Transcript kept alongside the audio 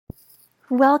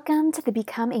Welcome to the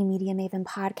Become a Media Maven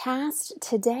podcast.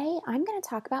 Today, I'm going to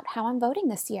talk about how I'm voting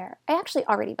this year. I actually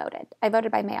already voted. I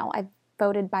voted by mail. I've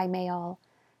voted by mail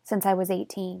since I was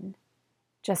 18,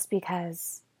 just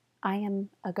because I am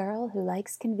a girl who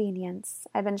likes convenience.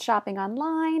 I've been shopping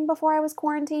online before I was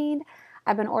quarantined.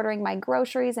 I've been ordering my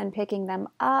groceries and picking them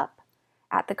up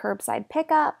at the curbside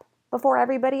pickup before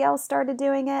everybody else started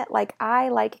doing it. I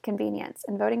like convenience,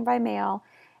 and voting by mail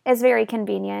is very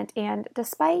convenient, and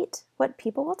despite what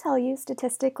people will tell you,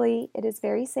 statistically, it is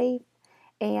very safe,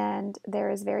 and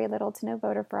there is very little to no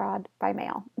voter fraud by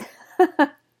mail.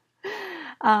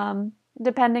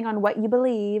 Depending on what you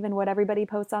believe and what everybody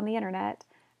posts on the internet,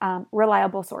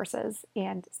 reliable sources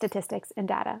and statistics and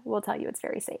data will tell you it's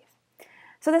very safe.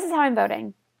 So this is how I'm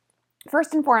voting.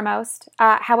 First and foremost,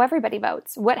 how everybody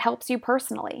votes. What helps you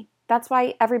personally? That's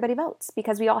why everybody votes,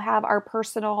 because we all have our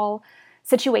personal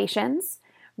situations.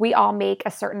 We all make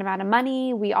a certain amount of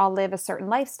money. We all live a certain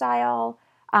lifestyle.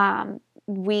 Some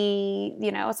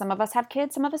of us have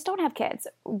kids, some of us don't have kids.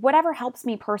 Whatever helps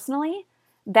me personally,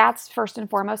 that's first and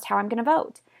foremost how I'm going to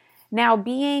vote. Now,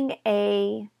 being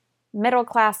a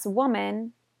middle-class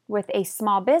woman with a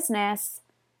small business,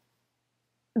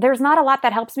 there's not a lot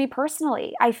that helps me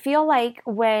personally. I feel like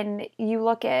when you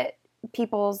look at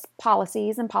people's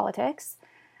policies and politics,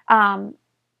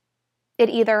 it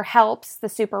either helps the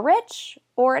super rich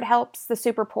or it helps the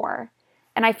super poor.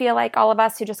 And I feel like all of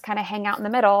us who just kind of hang out in the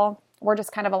middle, we're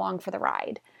just kind of along for the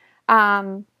ride.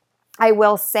 I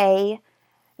will say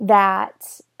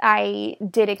that I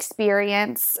did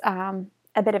experience a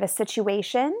bit of a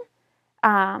situation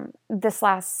these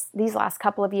last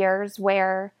couple of years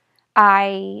where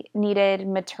I needed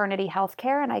maternity health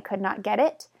care and I could not get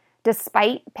it,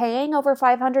 despite paying over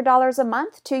 $500 a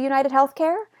month to United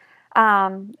Healthcare.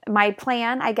 My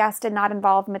plan, I guess, did not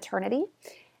involve maternity,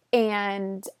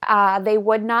 and they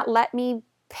would not let me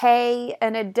pay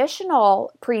an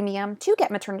additional premium to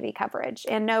get maternity coverage,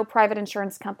 and no private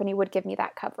insurance company would give me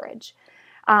that coverage.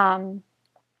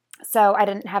 So I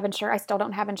didn't have insurance. I still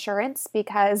don't have insurance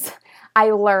because I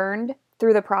learned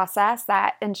through the process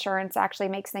that insurance actually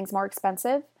makes things more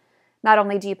expensive. Not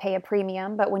only do you pay a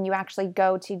premium, but when you actually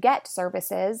go to get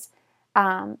services,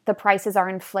 the prices are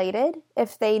inflated.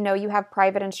 If they know you have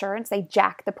private insurance, they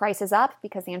jack the prices up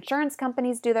because the insurance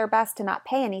companies do their best to not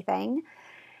pay anything.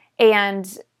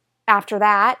 And after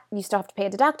that, you still have to pay a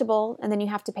deductible, and then you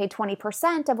have to pay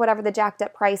 20% of whatever the jacked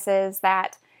up price is.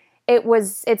 That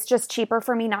it's just cheaper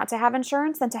for me not to have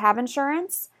insurance than to have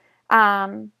insurance.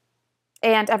 And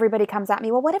everybody comes at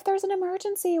me, well, what if there's an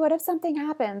emergency? What if something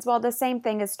happens? Well, the same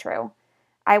thing is true.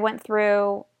 I went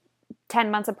through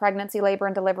 10 months of pregnancy, labor,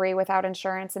 and delivery without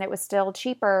insurance, and it was still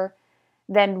cheaper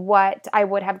than what I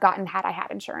would have gotten had I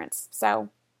had insurance. So,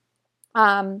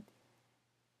 and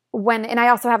I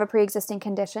also have a pre-existing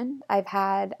condition. I've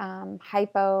had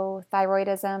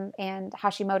hypothyroidism and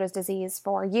Hashimoto's disease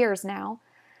for years now.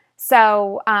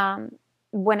 So,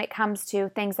 when it comes to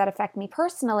things that affect me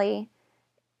personally,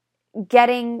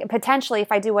 potentially,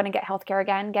 if I do want to get healthcare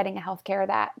again, getting a healthcare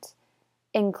that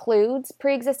includes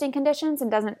pre-existing conditions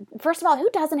and first of all, who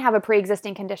doesn't have a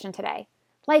pre-existing condition today?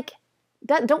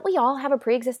 Don't we all have a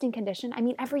pre-existing condition? I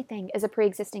mean, everything is a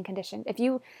pre-existing condition. If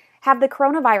you have the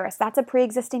coronavirus, that's a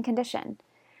pre-existing condition.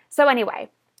 So anyway,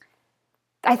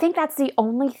 I think that's the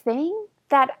only thing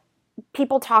that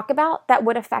people talk about that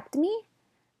would affect me.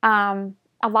 A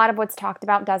lot of what's talked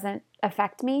about doesn't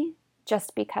affect me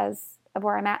just because of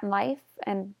where I'm at in life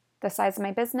and the size of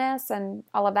my business and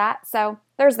all of that. So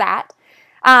there's that.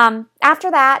 After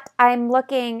that, I'm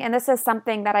looking, and this is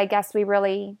something that I guess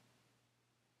I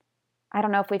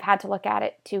don't know if we've had to look at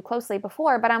it too closely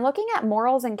before, but I'm looking at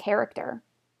morals and character.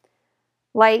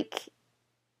 And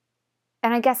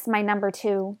I guess my number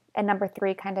 2 and number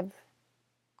 3 kind of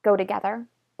go together,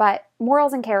 but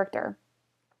morals and character.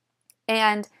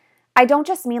 And I don't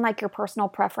just mean your personal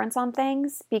preference on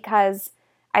things, because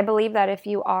I believe that if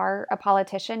you are a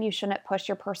politician, you shouldn't push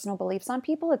your personal beliefs on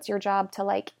people. It's your job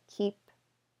to keep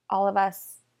all of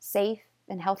us safe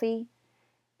and healthy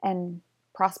and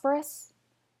prosperous.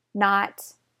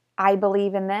 Not, I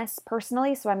believe in this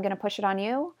personally, so I'm going to push it on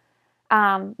you.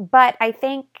 But I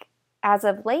think as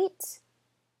of late,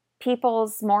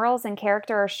 people's morals and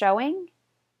character are showing,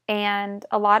 and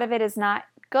a lot of it is not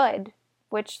good,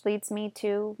 which leads me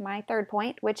to my third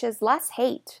point, which is less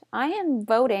hate. I am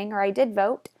voting, or I did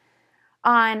vote,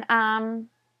 on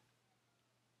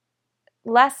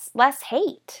less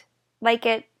hate.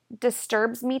 It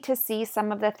disturbs me to see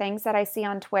some of the things that I see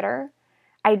on Twitter.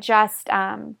 I just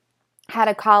had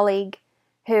a colleague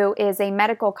who is a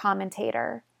medical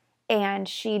commentator, and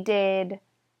she did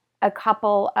a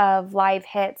couple of live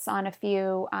hits on a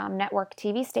few network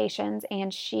TV stations,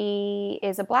 and she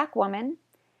is a Black woman,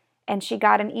 and she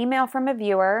got an email from a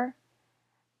viewer.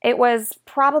 It was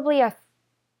probably a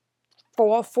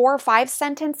four or five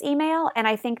sentence email, and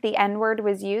I think the N-word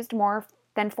was used more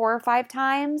than 4 or 5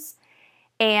 times.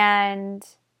 And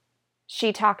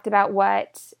she talked about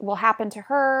what will happen to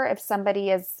her if somebody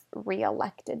is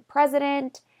reelected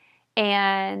president.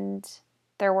 And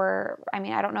there were, I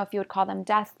mean, I don't know if you would call them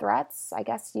death threats. I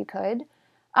guess you could.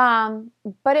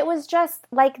 But it was just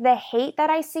like the hate that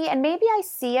I see, and maybe I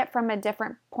see it from a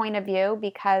different point of view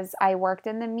because I worked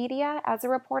in the media as a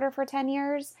reporter for 10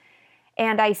 years,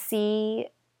 and I see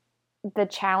the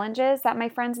challenges that my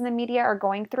friends in the media are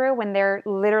going through when they're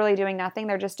literally doing nothing.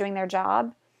 They're just doing their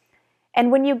job.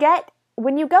 And when you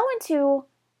go into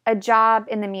a job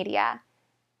in the media,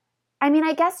 I mean,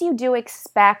 I guess you do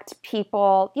expect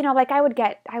people, like I would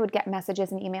get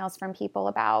messages and emails from people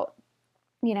about,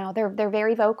 they're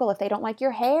very vocal if they don't like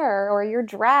your hair or your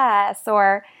dress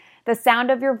or the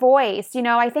sound of your voice.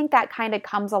 I think that kind of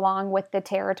comes along with the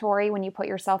territory when you put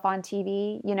yourself on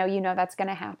TV. You know that's going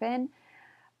to happen.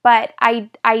 But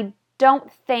I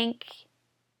don't think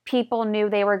people knew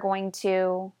they were going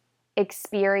to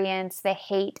experience the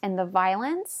hate and the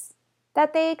violence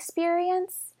that they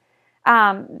experience.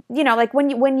 Like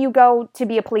when you go to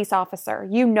be a police officer,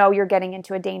 you're getting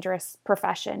into a dangerous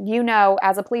profession.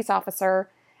 As a police officer,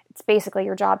 it's basically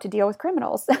your job to deal with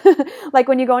criminals. Like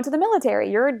when you go into the military,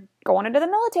 you're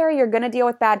going to deal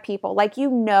with bad people. Like,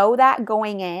 that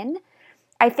going in.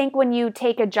 I think when you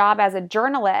take a job as a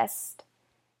journalist,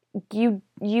 you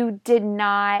did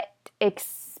not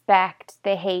expect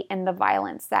the hate and the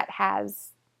violence that has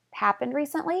happened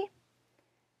recently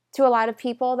to a lot of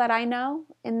people that I know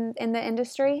in the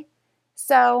industry.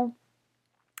 So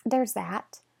there's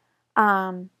that.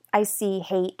 I see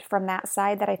hate from that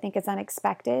side that I think is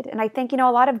unexpected. And I think, a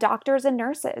lot of doctors and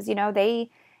nurses,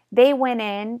 they went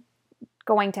in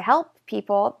going to help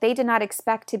people. They did not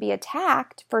expect to be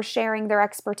attacked for sharing their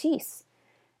expertise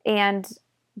and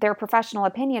their professional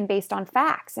opinion based on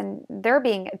facts, and they're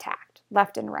being attacked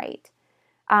left and right.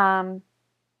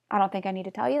 I don't think I need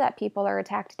to tell you that people are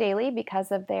attacked daily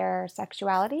because of their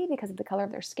sexuality, because of the color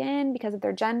of their skin, because of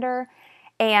their gender.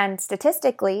 And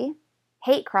statistically,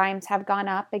 hate crimes have gone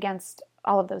up against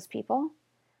all of those people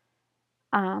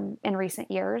in recent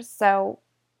years. So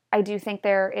I do think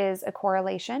there is a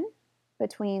correlation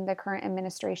between the current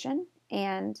administration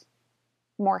and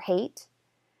more hate.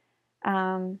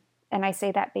 And I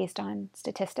say that based on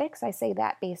statistics. I say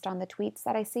that based on the tweets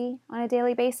that I see on a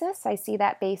daily basis. I see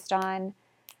that based on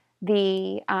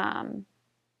the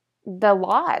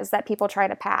laws that people try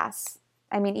to pass.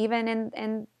 I mean, even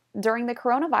in during the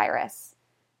coronavirus,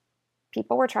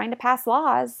 people were trying to pass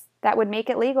laws that would make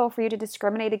it legal for you to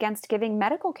discriminate against giving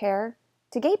medical care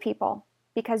to gay people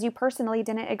because you personally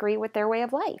didn't agree with their way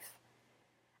of life.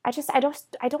 I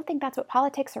don't think that's what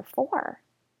politics are for.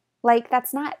 Like,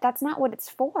 that's not what it's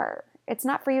for. It's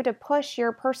not for you to push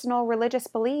your personal religious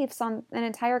beliefs on an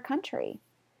entire country.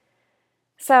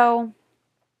 So,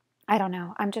 I don't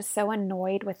know. I'm just so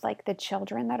annoyed with like the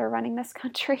children that are running this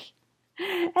country.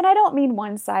 And I don't mean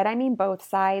one side. I mean both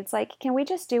sides. Like, can we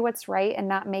just do what's right and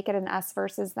not make it an us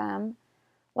versus them?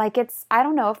 Like, I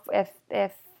don't know if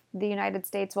the United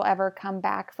States will ever come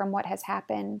back from what has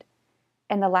happened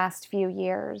in the last few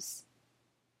years.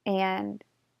 And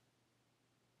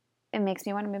it makes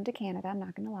me want to move to Canada, I'm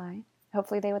not going to lie.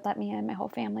 Hopefully they would let me in. My whole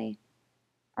family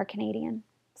are Canadian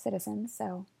citizens,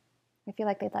 so I feel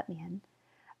like they'd let me in.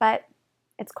 But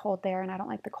it's cold there, and I don't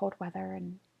like the cold weather,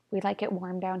 and we like it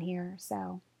warm down here,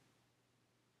 so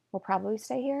we'll probably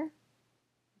stay here.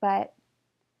 But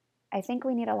I think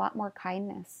we need a lot more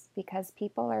kindness because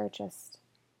people are just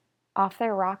off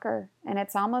their rocker, and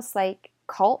it's almost like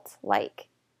cult-like.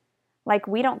 Like,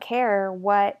 we don't care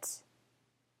what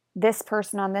this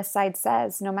person on this side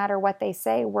says. No matter what they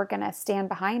say, we're going to stand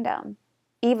behind them,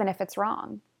 even if it's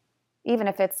wrong. Even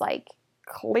if it's like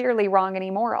clearly wrong and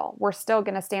immoral, we're still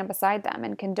going to stand beside them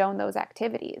and condone those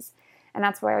activities. And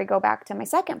that's where I go back to my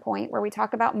second point where we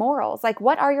talk about morals. Like,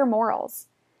 what are your morals?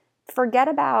 Forget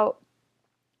about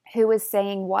who is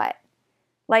saying what.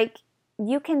 Like,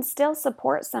 you can still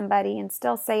support somebody and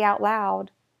still say out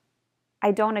loud,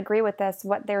 I don't agree with this.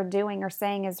 What they're doing or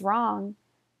saying is wrong,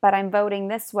 but I'm voting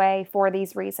this way for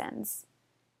these reasons.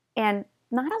 And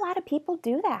not a lot of people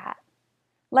do that.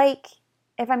 Like,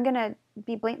 if I'm going to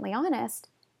be blatantly honest,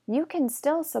 you can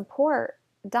still support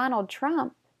Donald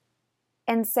Trump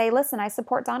and say, listen, I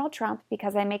support Donald Trump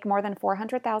because I make more than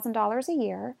 $400,000 a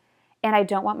year and I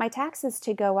don't want my taxes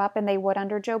to go up and they would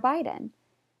under Joe Biden.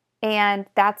 And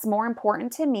that's more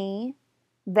important to me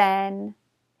than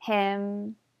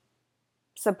him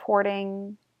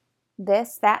supporting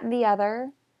this, that, and the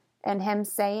other, and him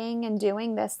saying and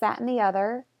doing this, that, and the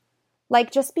other.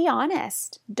 Like, just be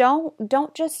honest. Don't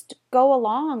just go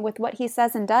along with what he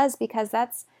says and does, because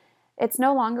it's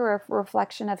no longer a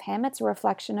reflection of him. It's a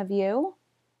reflection of you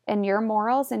and your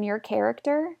morals and your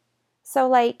character. So,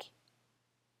 like,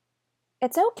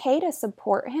 it's okay to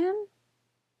support him,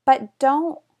 but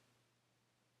don't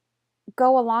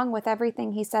go along with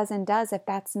everything he says and does if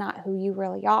that's not who you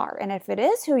really are. And if it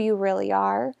is who you really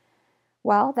are,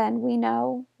 well, then we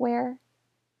know where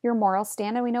your morals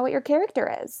stand and we know what your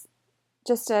character is.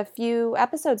 Just a few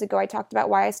episodes ago, I talked about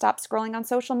why I stopped scrolling on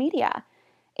social media.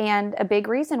 And a big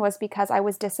reason was because I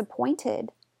was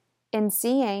disappointed in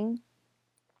seeing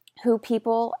who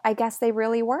people, I guess they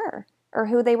really were, or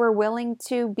who they were willing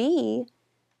to be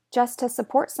just to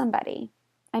support somebody.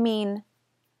 I mean,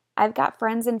 I've got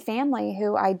friends and family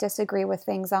who I disagree with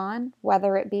things on,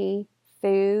 whether it be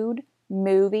food,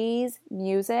 movies,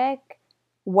 music,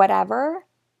 whatever.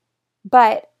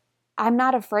 But I'm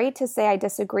not afraid to say I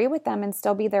disagree with them and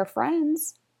still be their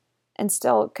friends and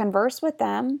still converse with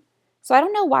them. So I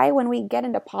don't know why when we get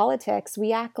into politics,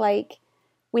 we act like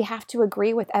we have to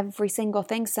agree with every single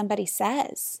thing somebody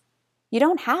says. You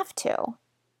don't have to.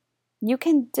 You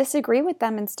can disagree with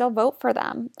them and still vote for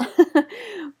them.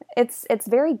 It's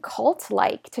very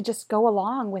cult-like to just go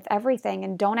along with everything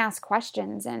and don't ask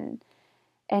questions and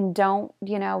don't,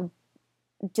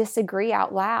 disagree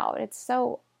out loud. It's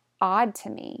so odd to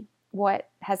me what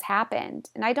has happened,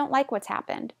 and I don't like what's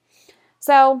happened.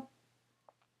 So,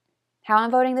 how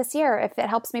I'm voting this year, if it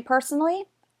helps me personally,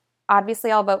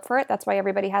 obviously I'll vote for it. That's why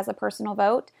everybody has a personal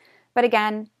vote. But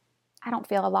again, I don't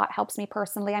feel a lot helps me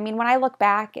personally. I mean, when I look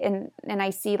back and I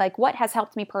see like what has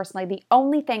helped me personally, the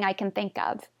only thing I can think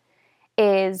of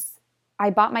is I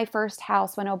bought my first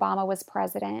house when Obama was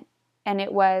president, and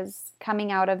it was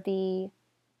coming out of the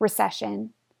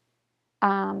recession.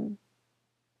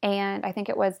 And I think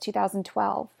it was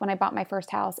 2012 when I bought my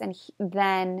first house. And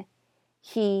then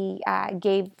he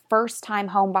gave first-time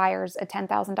home buyers a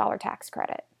 $10,000 tax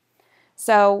credit.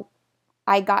 So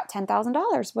I got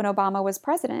 $10,000 when Obama was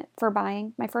president for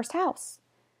buying my first house.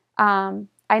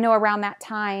 I know around that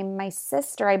time, my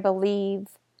sister, I believe,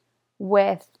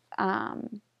 with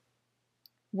him,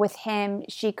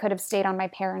 she could have stayed on my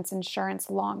parents' insurance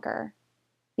longer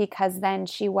because then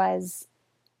she was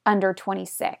under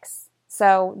 26.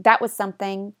 So that was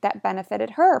something that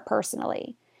benefited her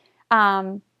personally.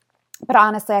 But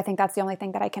honestly, I think that's the only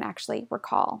thing that I can actually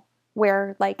recall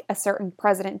where like a certain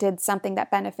president did something that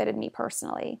benefited me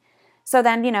personally. So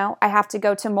then, I have to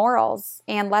go to morals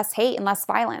and less hate and less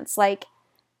violence. Like,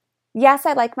 yes,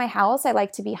 I like my house. I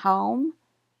like to be home.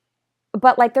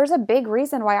 But like, there's a big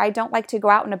reason why I don't like to go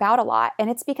out and about a lot. And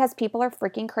it's because people are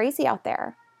freaking crazy out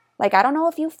there. Like, I don't know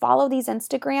if you follow these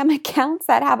Instagram accounts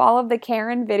that have all of the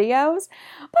Karen videos,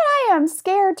 but I am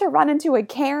scared to run into a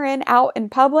Karen out in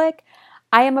public.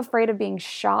 I am afraid of being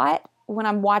shot when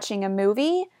I'm watching a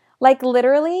movie. Like,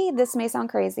 literally, this may sound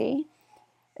crazy,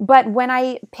 but when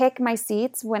I pick my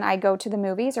seats, when I go to the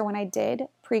movies, or when I did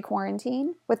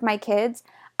pre-quarantine with my kids,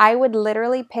 I would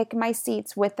literally pick my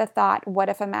seats with the thought, what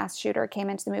if a mass shooter came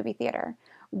into the movie theater?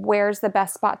 Where's the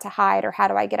best spot to hide, or how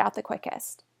do I get out the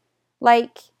quickest?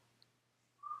 Like,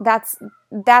 that's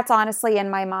honestly in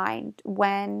my mind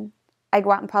when I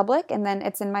go out in public, and then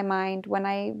it's in my mind when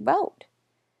I vote.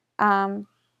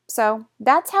 So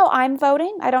that's how I'm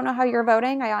voting. I don't know how you're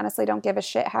voting. I honestly don't give a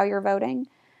shit how you're voting,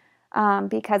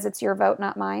 because it's your vote,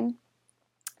 not mine.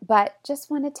 But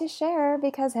just wanted to share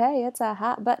because, hey, it's a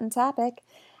hot button topic.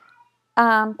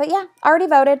 But yeah, already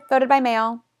voted by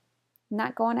mail,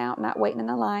 not going out, not waiting in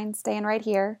the line, staying right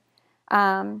here.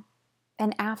 And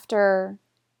after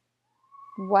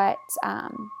what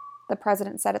the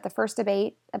president said at the first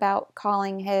debate about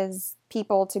calling his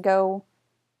people to go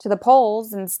to the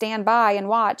polls and stand by and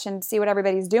watch and see what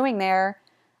everybody's doing there,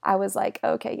 I was like,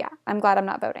 okay, yeah, I'm glad I'm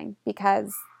not voting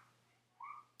because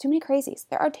too many crazies.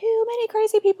 There are too many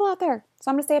crazy people out there.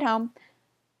 So I'm going to stay at home,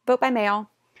 vote by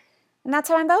mail, and that's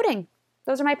how I'm voting.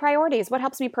 Those are my priorities. What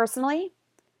helps me personally,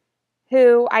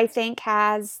 who I think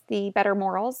has the better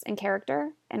morals and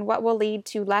character, and what will lead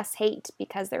to less hate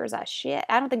because there's a shit.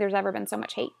 I don't think there's ever been so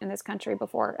much hate in this country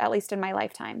before, at least in my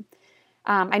lifetime.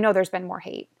 I know there's been more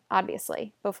hate,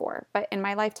 obviously, before, but in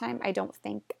my lifetime, I don't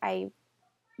think I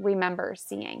remember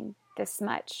seeing this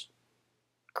much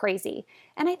crazy.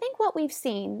 And I think what we've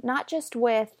seen, not just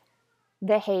with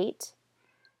the hate,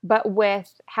 but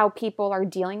with how people are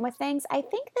dealing with things, I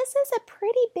think this is a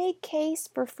pretty big case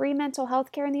for free mental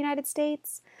health care in the United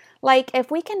States. Like, if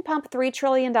we can pump $3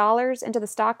 trillion into the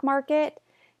stock market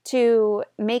to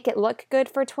make it look good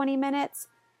for 20 minutes,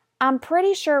 I'm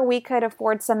pretty sure we could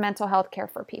afford some mental health care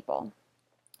for people.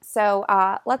 So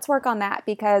let's work on that,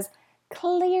 because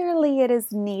clearly it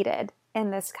is needed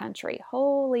in this country.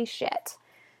 Holy shit.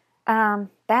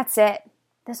 That's it.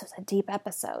 This was a deep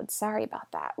episode. Sorry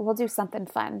about that. We'll do something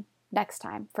fun next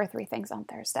time for 3 Things on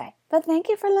Thursday. But thank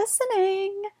you for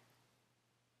listening.